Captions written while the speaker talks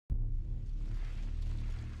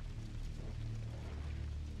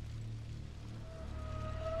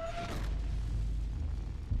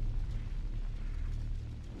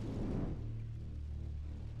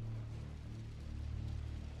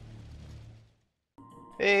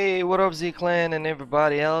Hey, what up Z-Clan and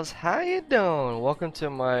everybody else? How you doing? Welcome to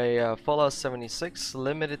my Fallout 76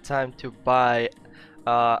 limited time to buy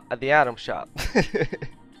at the Atom Shop.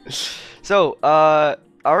 So, I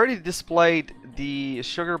already displayed the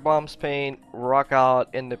Sugar Bombs Paint Rock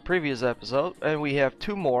Out in the previous episode, and we have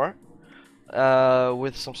two more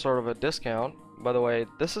with some sort of a discount. By the way,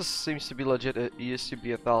 seems to be legit. It used to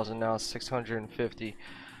be 1,000, now it's 650.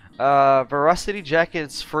 Veracity jacket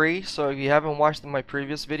is free, so if you haven't watched my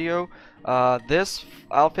previous video, this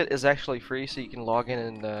outfit is actually free, so you can log in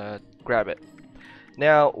and grab it.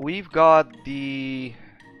 Now we've got the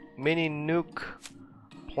mini nuke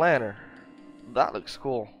planner. That looks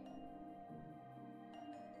cool.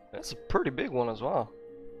 That's a pretty big one as well.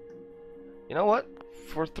 You know what?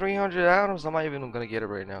 For 300 atoms, I'm not even gonna get it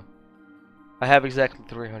right now. I have exactly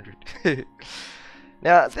 300.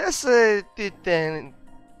 Now this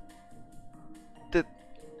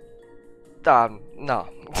no.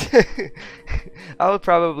 I would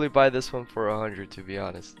probably buy this one for 100 to be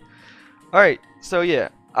honest. Alright, so yeah,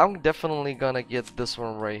 I'm definitely gonna get this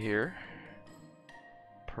one right here.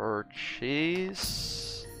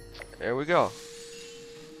 Purchase. There we go.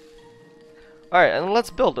 Alright, and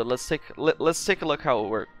let's build it. Let's take a look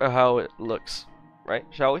how it looks. Right,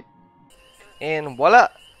 shall we? And voila!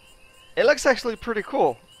 It looks actually pretty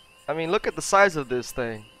cool. I mean, look at the size of this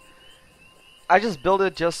thing. I just built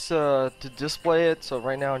it just to display it, so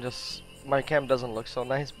right now my cam doesn't look so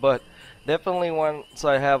nice, but definitely once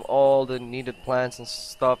I have all the needed plants and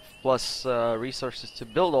stuff plus resources to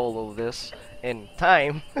build all of this in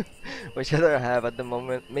time, which I don't have at the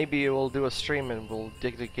moment, maybe we'll do a stream and we'll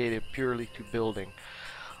dedicate it purely to building.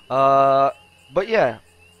 But yeah,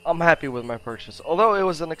 I'm happy with my purchase. Although it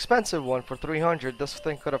was an expensive one for 300, this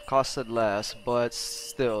thing could have costed less, but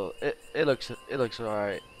still, it looks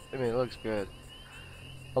alright. I mean, it looks good.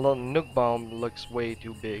 Although Nuke Bomb looks way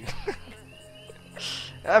too big.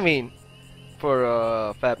 I mean, for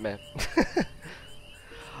a fat man.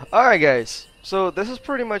 Alright guys, so this is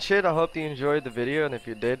pretty much it. I hope you enjoyed the video, and if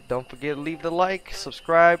you did, don't forget to leave the like,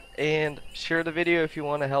 subscribe, and share the video if you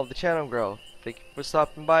want to help the channel grow. Thank you for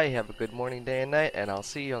stopping by. Have a good morning, day, and night, and I'll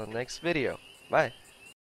see you on the next video. Bye.